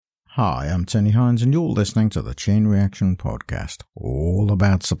Hi, I'm Tony Hines, and you're listening to the Chain Reaction Podcast, all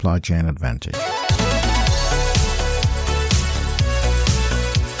about supply chain advantage.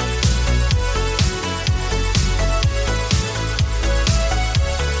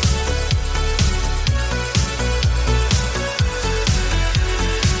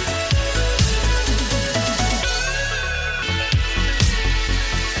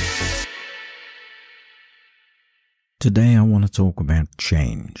 Today I want to talk about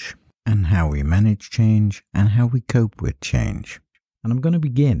change, and how we manage change, and how we cope with change. And I'm going to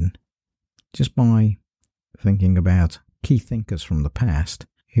begin just by thinking about key thinkers from the past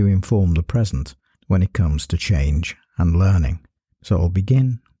who inform the present when it comes to change and learning. So I'll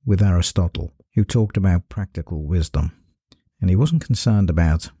begin with Aristotle, who talked about practical wisdom. And he wasn't concerned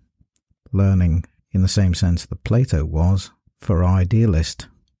about learning in the same sense that Plato was for idealist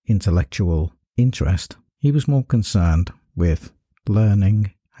intellectual interest. He was more concerned with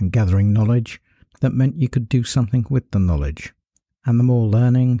learning and gathering knowledge that meant you could do something with the knowledge. And the more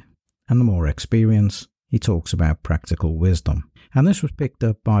learning and the more experience, he talks about practical wisdom. And this was picked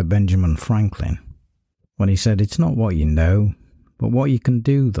up by Benjamin Franklin when he said, it's not what you know, but what you can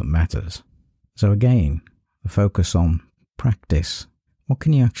do that matters. So again, the focus on practice. What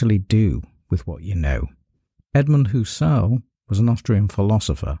can you actually do with what you know? Edmund Husserl was an Austrian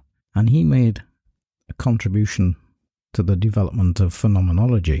philosopher, and he made a contribution to the development of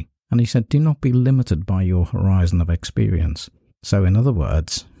phenomenology, and he said, do not be limited by your horizon of experience. So in other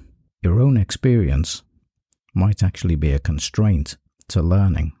words, your own experience might actually be a constraint to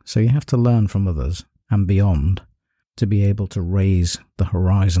learning. So you have to learn from others and beyond to be able to raise the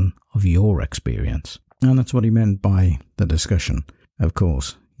horizon of your experience. And that's what he meant by the discussion. Of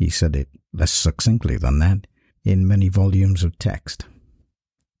course, he said it less succinctly than that in many volumes of text.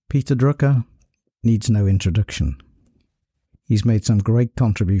 Peter Drucker needs no introduction. He's made some great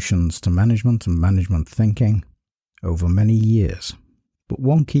contributions to management and management thinking over many years. But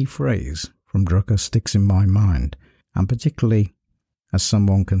one key phrase from Drucker sticks in my mind, and particularly as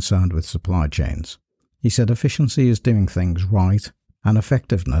someone concerned with supply chains. He said efficiency is doing things right, and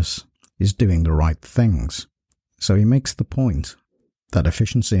effectiveness is doing the right things. So he makes the point that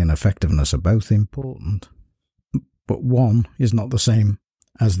efficiency and effectiveness are both important, but one is not the same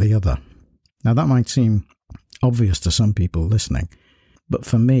as the other. Now that might seem obvious to some people listening, but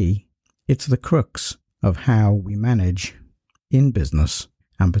for me, it's the crux of how we manage in business,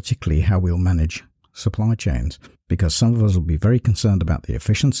 and particularly how we'll manage supply chains, because some of us will be very concerned about the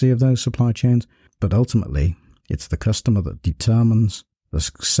efficiency of those supply chains, but ultimately it's the customer that determines the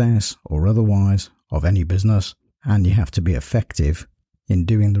success or otherwise of any business, and you have to be effective in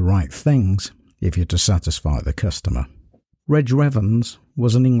doing the right things if you're to satisfy the customer. Reg Revans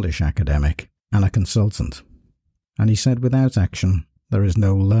was an English academic and a consultant, and he said without action there is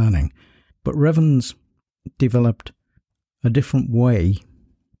no learning. But Revans developed a different way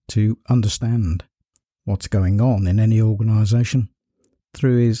to understand what's going on in any organisation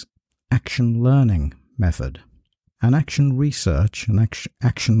through his action learning method. And action research and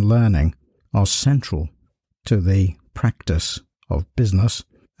action learning are central to the practice of business,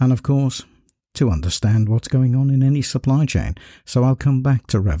 and of course to understand what's going on in any supply chain. So I'll come back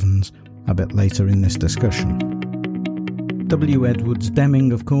to Revans a bit later in this discussion. W. Edwards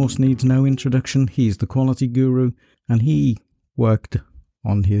Deming, of course, needs no introduction. He's the quality guru, and he worked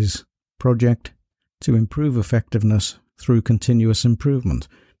on his project to improve effectiveness through continuous improvement.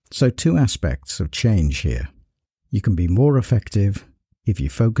 So two aspects of change here. You can be more effective if you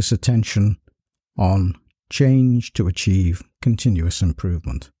focus attention on change to achieve continuous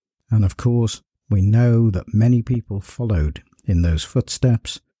improvement. And of course, we know that many people followed in those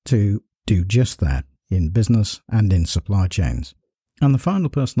footsteps to do just that in business and in supply chains. And the final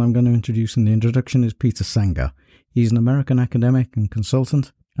person I'm going to introduce in the introduction is Peter Senge. He's an American academic and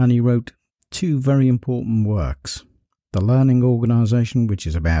consultant, and he wrote two very important works. The Learning Organization, which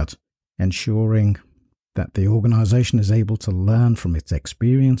is about ensuring that the organization is able to learn from its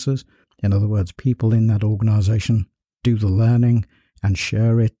experiences. In other words, people in that organization do the learning and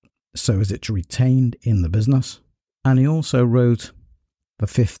share it so as it's retained in the business. And he also wrote The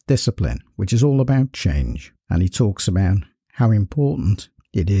Fifth Discipline, which is all about change. And he talks about how important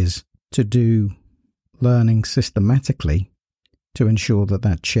it is to do learning systematically to ensure that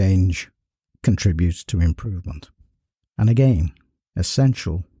that change contributes to improvement. And again,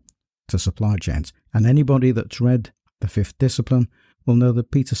 essential to supply chains. And anybody that's read The Fifth Discipline will know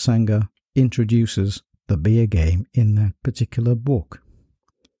that Peter Senge introduces the beer game in that particular book.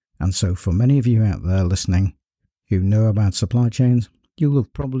 And so for many of you out there listening who know about supply chains, you'll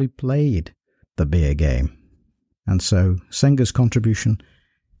have probably played the beer game. And so Senge's contribution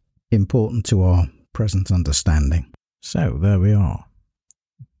important to our present understanding. So there we are.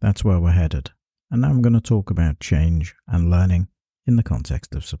 That's where we're headed. And now I'm going to talk about change and learning in the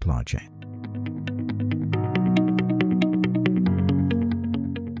context of supply chain.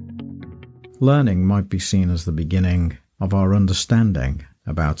 Learning might be seen as the beginning of our understanding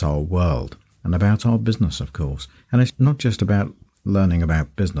about our world and about our business, of course. And it's not just about learning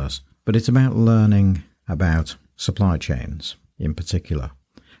about business, but it's about learning about supply chains in particular.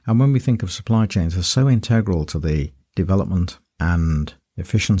 And when we think of supply chains, they're so integral to the development and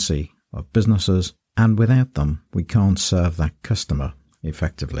efficiency of businesses, and without them, we can't serve that customer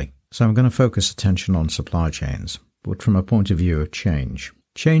effectively. So I'm going to focus attention on supply chains, but from a point of view of change.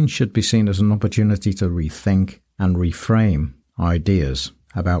 Change should be seen as an opportunity to rethink and reframe ideas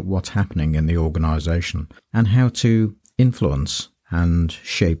about what's happening in the organization and how to influence and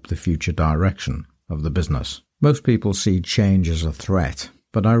shape the future direction of the business. Most people see change as a threat,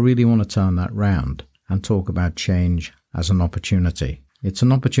 but I really want to turn that round and talk about change as an opportunity. It's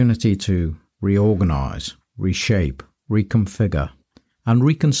an opportunity to reorganize, reshape, reconfigure, and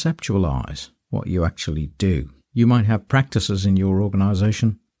reconceptualize what you actually do. You might have practices in your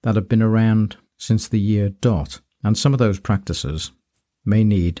organization that have been around since the year dot, and some of those practices may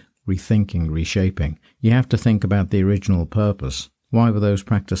need rethinking, reshaping. You have to think about the original purpose. Why were those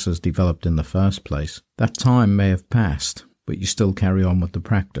practices developed in the first place? That time may have passed, but you still carry on with the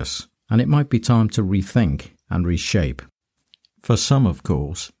practice. And it might be time to rethink and reshape. For some, of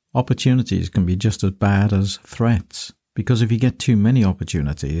course, opportunities can be just as bad as threats, because if you get too many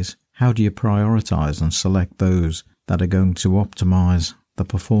opportunities, how do you prioritize and select those that are going to optimize the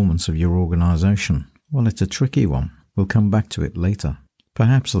performance of your organization? Well, it's a tricky one. We'll come back to it later.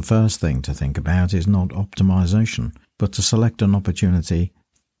 Perhaps the first thing to think about is not optimization, but to select an opportunity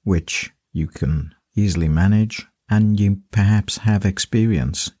which you can easily manage and you perhaps have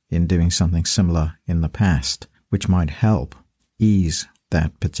experience in doing something similar in the past, which might help ease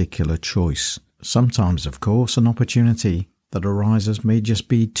that particular choice. Sometimes, of course, an opportunity that arises may just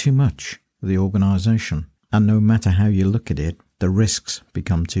be too much for the organization, and no matter how you look at it, the risks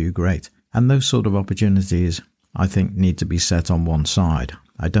become too great. And those sort of opportunities, I think, need to be set on one side.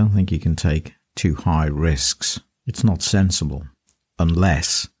 I don't think you can take too high risks. It's not sensible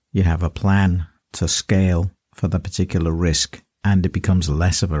unless you have a plan to scale for the particular risk and it becomes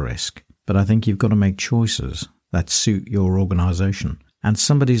less of a risk. But I think you've got to make choices that suit your organization, and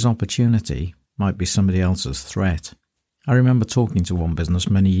somebody's opportunity might be somebody else's threat. I remember talking to one business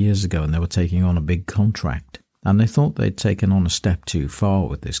many years ago, and they were taking on a big contract, and they thought they'd taken on a step too far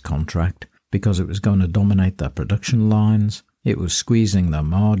with this contract because it was going to dominate their production lines, it was squeezing their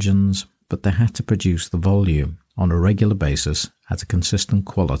margins, but they had to produce the volume on a regular basis at a consistent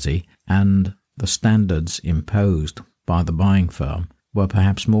quality, and the standards imposed by the buying firm were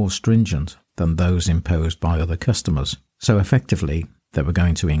perhaps more stringent than those imposed by other customers. So effectively, they were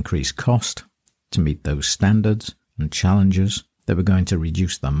going to increase cost to meet those standards and challenges. They were going to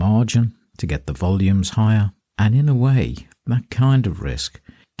reduce their margin to get the volumes higher. And in a way, that kind of risk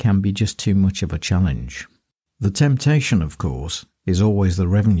can be just too much of a challenge. The temptation, of course, is always the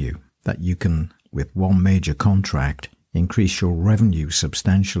revenue, that you can, with one major contract, increase your revenue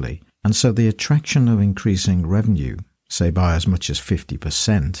substantially. And so the attraction of increasing revenue, say by as much as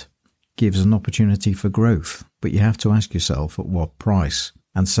 50%, gives an opportunity for growth. But you have to ask yourself at what price.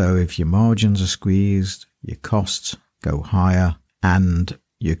 And so if your margins are squeezed, your costs go higher, and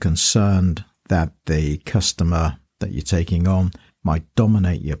you're concerned that the customer that you're taking on might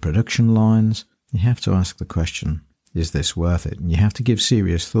dominate your production lines, you have to ask the question, is this worth it? And you have to give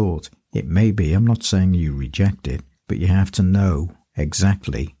serious thought. It may be, I'm not saying you reject it, but you have to know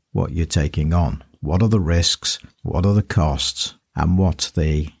exactly what you're taking on. What are the risks? What are the costs? And what's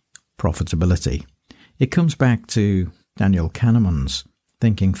the profitability? It comes back to Daniel Kahneman's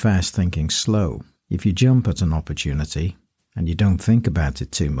thinking fast, thinking slow. If you jump at an opportunity and you don't think about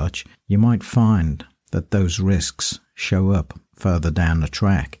it too much, you might find that those risks show up further down the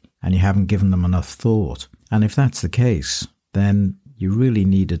track and you haven't given them enough thought. And if that's the case, then you really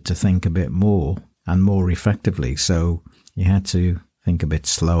needed to think a bit more and more effectively. So you had to think a bit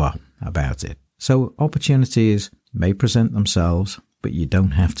slower about it. So opportunities may present themselves, but you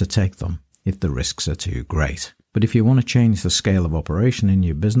don't have to take them if the risks are too great. But if you want to change the scale of operation in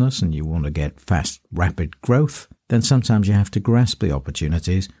your business and you want to get fast, rapid growth, then sometimes you have to grasp the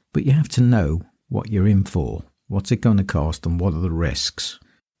opportunities, but you have to know what you're in for. What's it going to cost and what are the risks?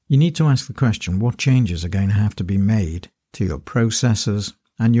 You need to ask the question, what changes are going to have to be made to your processes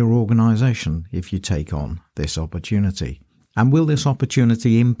and your organization if you take on this opportunity? And will this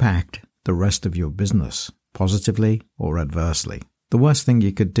opportunity impact the rest of your business, positively or adversely? The worst thing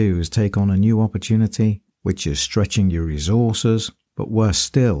you could do is take on a new opportunity, which is stretching your resources, but worse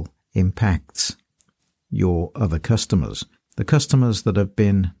still, impacts your other customers, the customers that have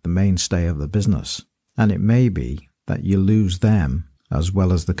been the mainstay of the business. And it may be that you lose them as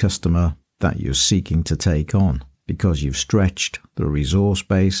well as the customer that you're seeking to take on, because you've stretched the resource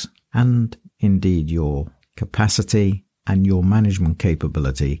base and indeed your capacity and your management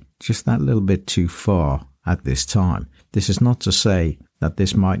capability just that little bit too far at this time. This is not to say that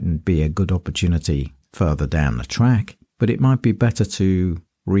this mightn't be a good opportunity further down the track, but it might be better to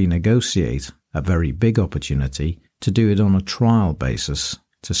renegotiate a very big opportunity, to do it on a trial basis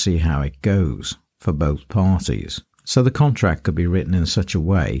to see how it goes for both parties. So the contract could be written in such a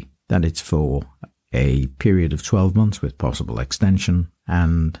way that it's for a period of 12 months with possible extension,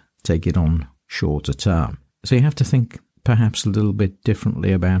 and take it on shorter term. So you have to think perhaps a little bit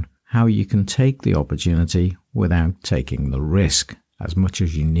differently about how you can take the opportunity without taking the risk as much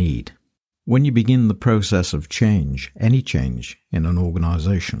as you need. When you begin the process of change, any change in an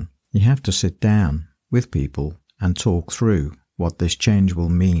organization, you have to sit down with people and talk through what this change will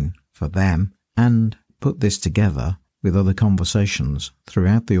mean for them, and put this together with other conversations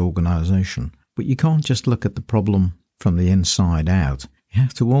throughout the organization. But you can't just look at the problem from the inside out. You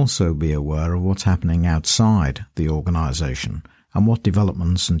have to also be aware of what's happening outside the organization and what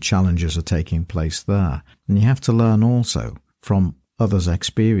developments and challenges are taking place there. And you have to learn also from others'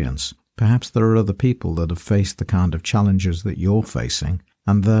 experience. Perhaps there are other people that have faced the kind of challenges that you're facing,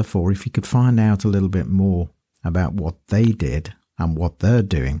 and therefore if you could find out a little bit more about what they did and what they're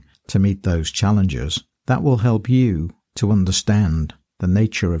doing to meet those challenges, that will help you to understand the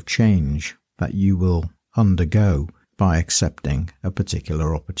nature of change that you will undergo by accepting a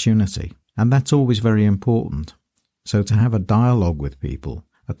particular opportunity. And that's always very important. So to have a dialogue with people,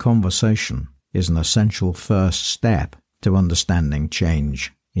 a conversation, is an essential first step to understanding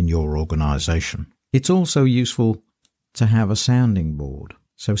change in your organization. It's also useful to have a sounding board,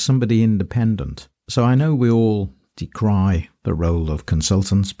 so somebody independent. So I know we all decry the role of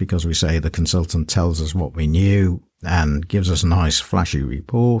consultants because we say the consultant tells us what we knew and gives us a nice flashy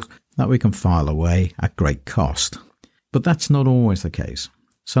report that we can file away at great cost. But that's not always the case.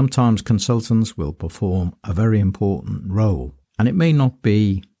 Sometimes consultants will perform a very important role, and it may not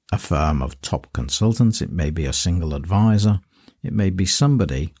be a firm of top consultants, it may be a single advisor, it may be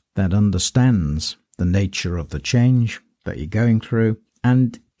somebody that understands the nature of the change that you're going through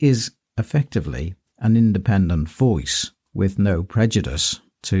and is effectively an independent voice with no prejudice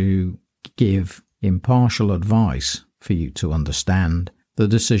to give impartial advice for you to understand the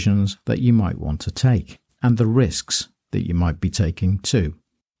decisions that you might want to take and the risks that you might be taking too.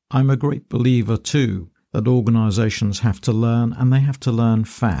 I'm a great believer too that organizations have to learn, and they have to learn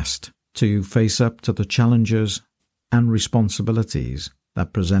fast, to face up to the challenges and responsibilities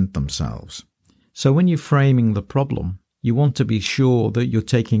that present themselves. So when you're framing the problem, you want to be sure that you're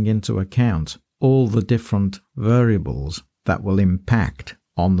taking into account all the different variables that will impact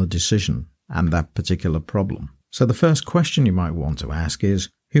on the decision and that particular problem. So the first question you might want to ask is,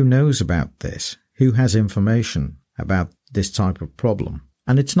 who knows about this? Who has information about this type of problem?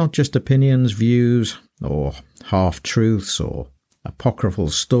 And it's not just opinions, views, or half-truths or apocryphal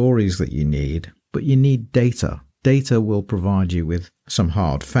stories that you need, but you need data. Data will provide you with some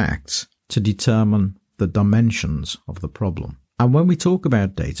hard facts to determine the dimensions of the problem. And when we talk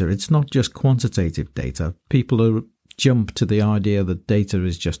about data, it's not just quantitative data. People jump to the idea that data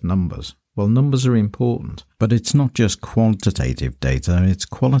is just numbers. Well, numbers are important, but it's not just quantitative data, it's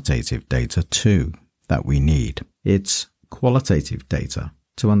qualitative data too that we need. It's qualitative data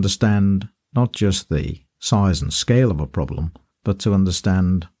to understand not just the size and scale of a problem, but to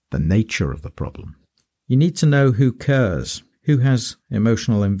understand the nature of the problem. You need to know who cares, who has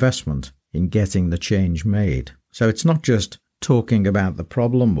emotional investment in getting the change made. So it's not just talking about the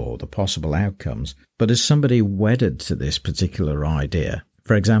problem or the possible outcomes, but is somebody wedded to this particular idea?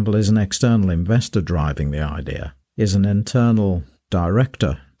 For example, is an external investor driving the idea? Is an internal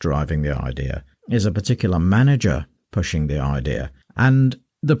director driving the idea? Is a particular manager pushing the idea? And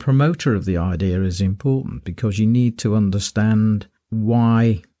the promoter of the idea is important because you need to understand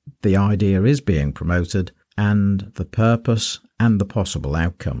why the idea is being promoted and the purpose and the possible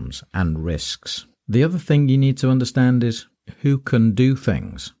outcomes and risks. The other thing you need to understand is who can do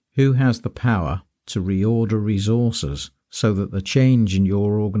things, who has the power to reorder resources so that the change in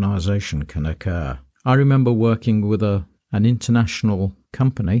your organization can occur. I remember working with an international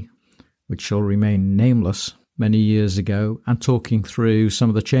company, which shall remain nameless, many years ago, and talking through some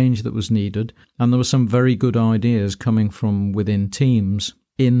of the change that was needed. And there were some very good ideas coming from within teams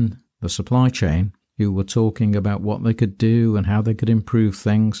in the supply chain who were talking about what they could do and how they could improve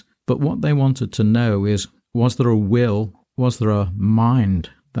things. But what they wanted to know is, was there a will, was there a mind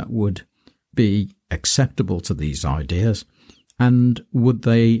that would be acceptable to these ideas, and would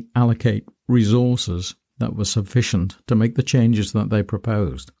they allocate resources that were sufficient to make the changes that they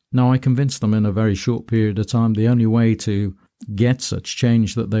proposed? Now, I convinced them in a very short period of time the only way to get such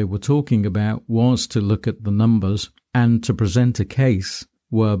change that they were talking about was to look at the numbers and to present a case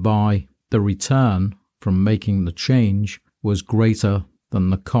whereby the return from making the change was greater than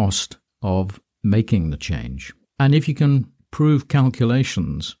the cost of making the change. And if you can prove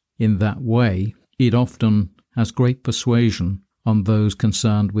calculations in that way, it often has great persuasion on those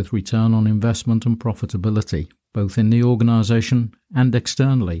concerned with return on investment and profitability, both in the organisation and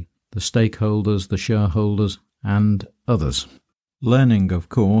externally, the stakeholders, the shareholders, and others. Learning, of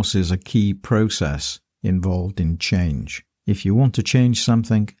course, is a key process involved in change. If you want to change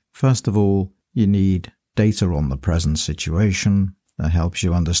something, first of all, you need data on the present situation that helps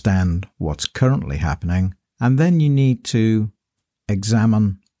you understand what's currently happening, and then you need to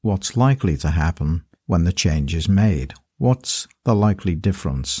examine what's likely to happen when the change is made. What's the likely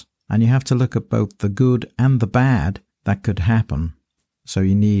difference? And you have to look at both the good and the bad that could happen. So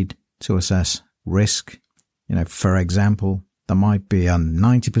you need to assess risk. For example, there might be a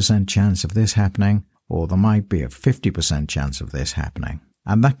 90% chance of this happening, or there might be a 50% chance of this happening.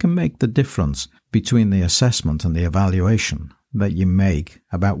 And that can make the difference between the assessment and the evaluation that you make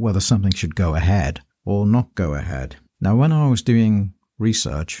about whether something should go ahead or not go ahead. Now, when I was doing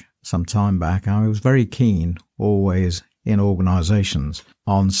research some time back, I was very keen, always in organisations,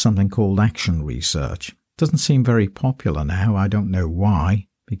 on something called action research. It doesn't seem very popular now. I don't know why,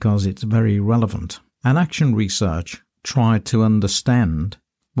 because it's very relevant. And action research tried to understand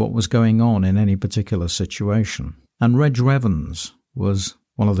what was going on in any particular situation. And Reg Revans was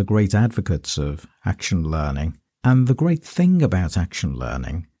one of the great advocates of action learning. And the great thing about action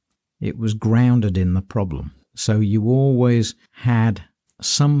learning, it was grounded in the problem. So you always had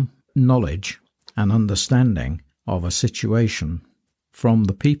some knowledge and understanding of a situation from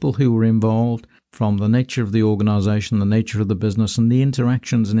the people who were involved, from the nature of the organisation, the nature of the business, and the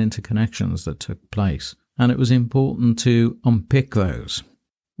interactions and interconnections that took place. And it was important to unpick those.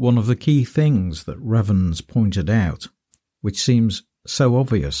 One of the key things that Revans pointed out, which seems so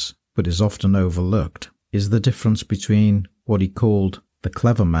obvious but is often overlooked, is the difference between what he called the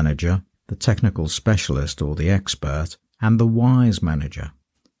clever manager, the technical specialist or the expert, and the wise manager,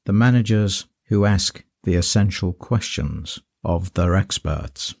 the managers who ask the essential questions of their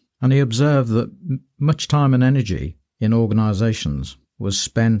experts. And he observed that much time and energy in organisations was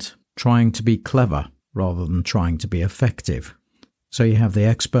spent trying to be clever rather than trying to be effective. So you have the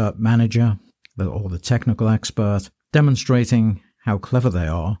expert manager or the technical expert demonstrating how clever they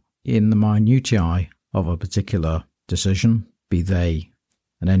are in the minutiae of a particular decision, be they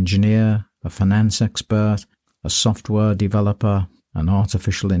an engineer, a finance expert, a software developer, an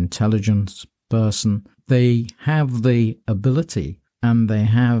artificial intelligence person. They have the ability and they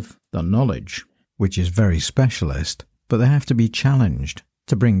have the knowledge, which is very specialist, but they have to be challenged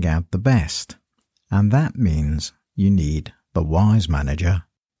to bring out the best. And that means you need the wise manager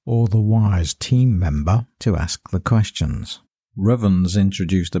or the wise team member to ask the questions. Revans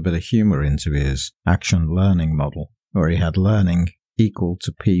introduced a bit of humour into his action learning model, where he had learning equal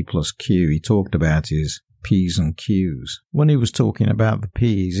to P plus Q. He talked about his P's and Q's. When he was talking about the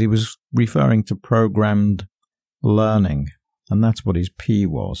P's, he was referring to programmed learning, and that's what his P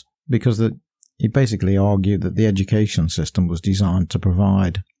was, because he basically argued that the education system was designed to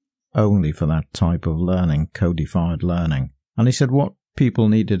provide only for that type of learning, codified learning. And he said what people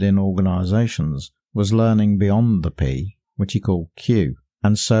needed in organisations was learning beyond the P, which he called Q.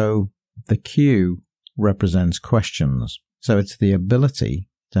 And so the Q represents questions. So it's the ability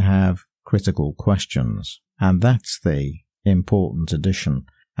to have critical questions. And that's the important addition.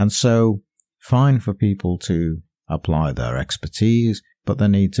 And so fine for people to apply their expertise, but they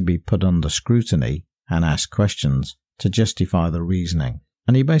need to be put under scrutiny and ask questions to justify the reasoning.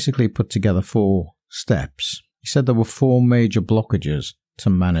 And he basically put together 4 steps. He said there were 4 major blockages to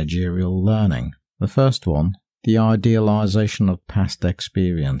managerial learning. The first one, the idealization of past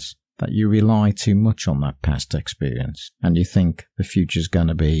experience, that you rely too much on that past experience and you think the future's going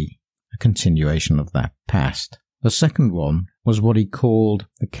to be a continuation of that past. The second one was what he called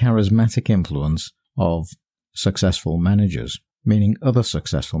the charismatic influence of successful managers, meaning other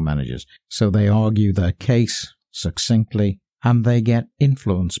successful managers. So they argue their case succinctly and they get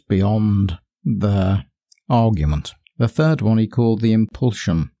influence beyond their argument. The third one he called the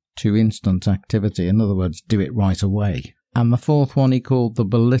impulsion to instant activity. In other words, do it right away. And the fourth one he called the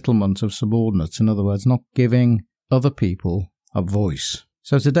belittlement of subordinates. In other words, not giving other people a voice.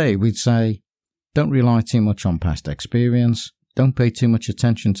 So today we'd say, don't rely too much on past experience. Don't pay too much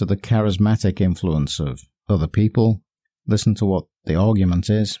attention to the charismatic influence of other people. Listen to what the argument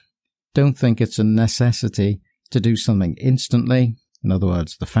is. Don't think it's a necessity to do something instantly. In other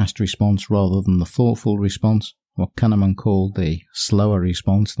words, the fast response rather than the thoughtful response. What Kahneman called the slower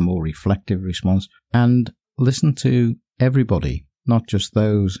response, the more reflective response. And listen to everybody, not just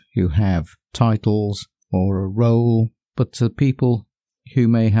those who have titles or a role, but to people who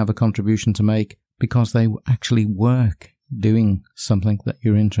may have a contribution to make because they actually work doing something that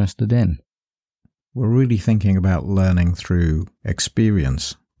you're interested in. We're really thinking about learning through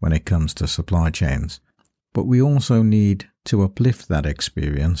experience when it comes to supply chains, but we also need to uplift that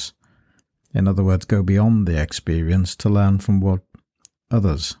experience. In other words, go beyond the experience to learn from what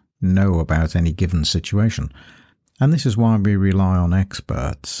others know about any given situation. And this is why we rely on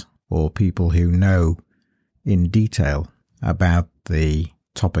experts or people who know in detail about the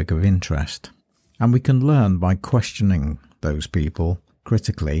topic of interest. And we can learn by questioning those people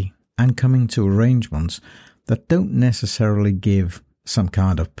critically and coming to arrangements that don't necessarily give some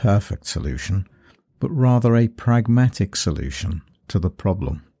kind of perfect solution, but rather a pragmatic solution to the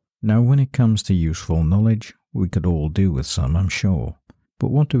problem. Now, when it comes to useful knowledge, we could all do with some, I'm sure. But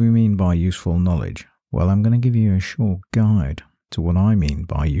what do we mean by useful knowledge? Well, I'm going to give you a short guide to what I mean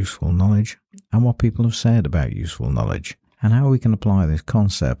by useful knowledge and what people have said about useful knowledge and how we can apply this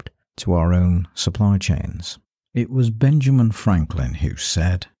concept to our own supply chains. It was Benjamin Franklin who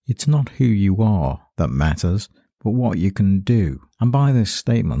said, "It's not who you are that matters, but what you can do." And by this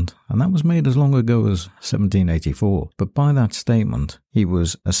statement, and that was made as long ago as 1784, but by that statement, he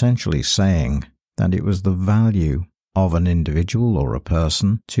was essentially saying that it was the value of an individual or a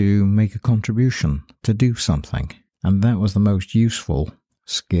person to make a contribution, to do something. And that was the most useful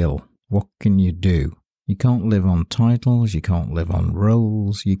skill. What can you do? You can't live on titles, you can't live on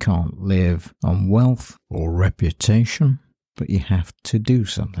roles, you can't live on wealth or reputation, but you have to do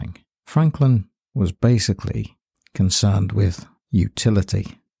something. Franklin was basically concerned with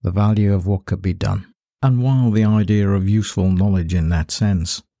utility, the value of what could be done. And while the idea of useful knowledge in that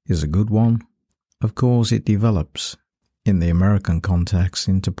sense is a good one, of course it develops in the American context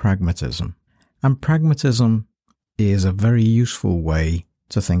into pragmatism. And pragmatism is a very useful way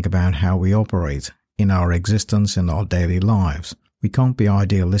to think about how we operate in our existence, in our daily lives. We can't be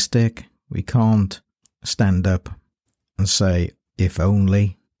idealistic. We can't stand up and say, if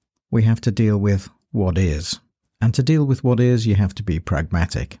only. We have to deal with what is. And to deal with what is, you have to be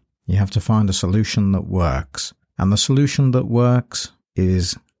pragmatic. You have to find a solution that works. And the solution that works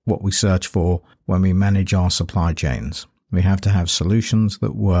is what we search for when we manage our supply chains. We have to have solutions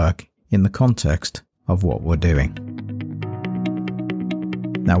that work in the context of what we're doing.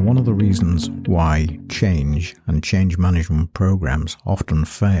 Now, one of the reasons why change and change management programs often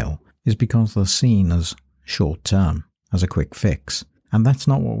fail is because they're seen as short-term, as a quick fix. And that's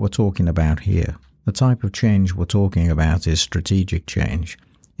not what we're talking about here. The type of change we're talking about is strategic change.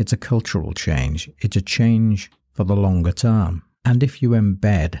 It's a cultural change. It's a change for the longer term. And if you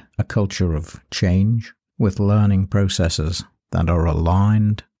embed a culture of change with learning processes that are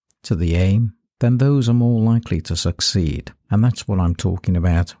aligned to the aim, then those are more likely to succeed. And that's what I'm talking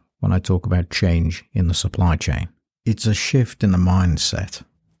about when I talk about change in the supply chain. It's a shift in the mindset.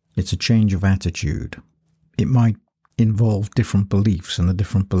 It's a change of attitude. It might involve different beliefs and a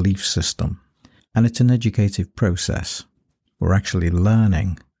different belief system. And it's an educative process. We're actually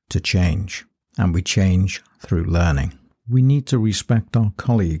learning to change, and we change through learning. We need to respect our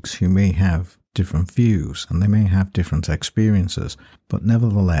colleagues who may have different views and they may have different experiences, but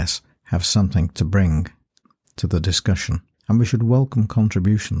nevertheless have something to bring to the discussion. And we should welcome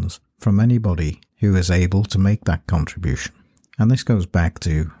contributions from anybody who is able to make that contribution. And this goes back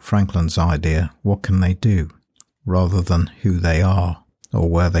to Franklin's idea, what can they do, rather than who they are or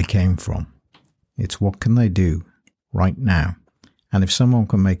where they came from. It's what can they do right now. And if someone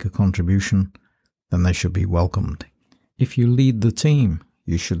can make a contribution, then they should be welcomed. If you lead the team,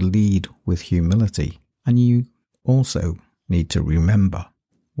 you should lead with humility. And you also need to remember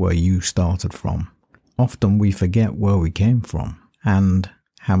where you started from. Often we forget where we came from and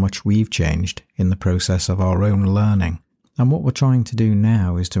how much we've changed in the process of our own learning. And what we're trying to do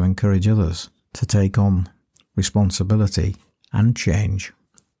now is to encourage others to take on responsibility and change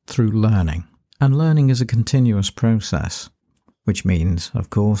through learning. And learning is a continuous process, which means, of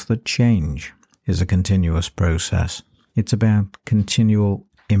course, that change is a continuous process. It's about continual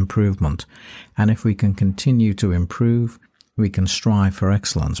improvement. And if we can continue to improve, we can strive for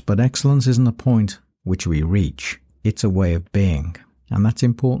excellence. But excellence isn't a point which we reach. It's a way of being, and that's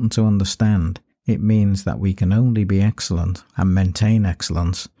important to understand. It means that we can only be excellent and maintain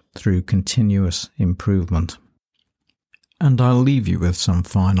excellence through continuous improvement. And I'll leave you with some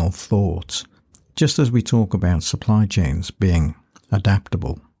final thoughts. Just as we talk about supply chains being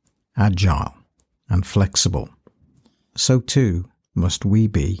adaptable, agile, and flexible, so too must we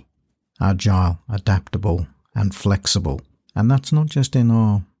be agile, adaptable, and flexible. And that's not just in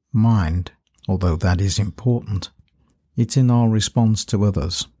our mind, although that is important. It's in our response to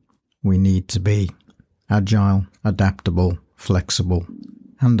others. We need to be agile, adaptable, flexible,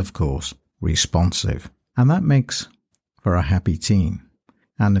 and of course, responsive. And that makes for a happy team.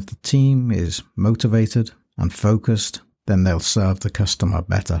 And if the team is motivated and focused, then they'll serve the customer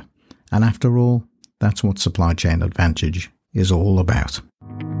better. And after all, that's what Supply Chain Advantage is all about.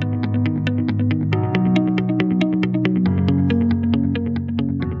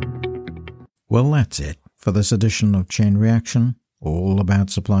 Well, that's it for this edition of Chain Reaction, all about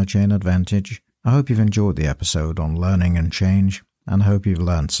Supply Chain Advantage. I hope you've enjoyed the episode on learning and change, and I hope you've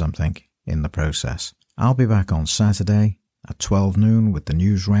learned something in the process. I'll be back on Saturday at 12 noon with the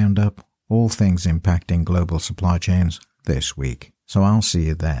news roundup, all things impacting global supply chains this week. So I'll see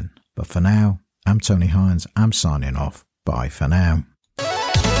you then. But for now, I'm Tony Hines. I'm signing off. Bye for now.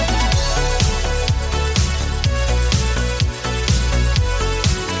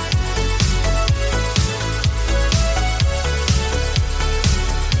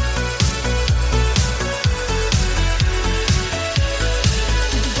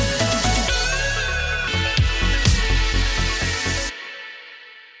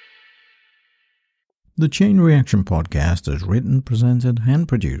 The Chain Reaction Podcast is written, presented, and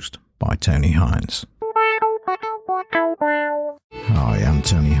produced by Tony Hines. Hi, I'm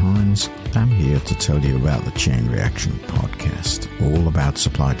Tony Hines. I'm here to tell you about the Chain Reaction Podcast, all about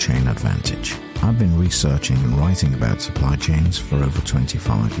Supply Chain Advantage. I've been researching and writing about supply chains for over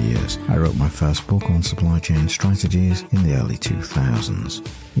 25 years. I wrote my first book on supply chain strategies in the early 2000s.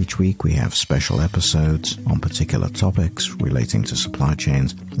 Each week we have special episodes on particular topics relating to supply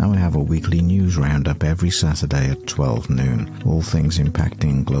chains, and we have a weekly news roundup every Saturday at 12 noon, all things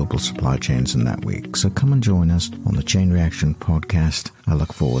impacting global supply chains in that week. So come and join us on the Chain Reaction Podcast. I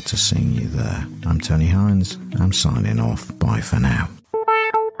look forward to seeing you there. I'm Tony Hines. I'm signing off. Bye for now.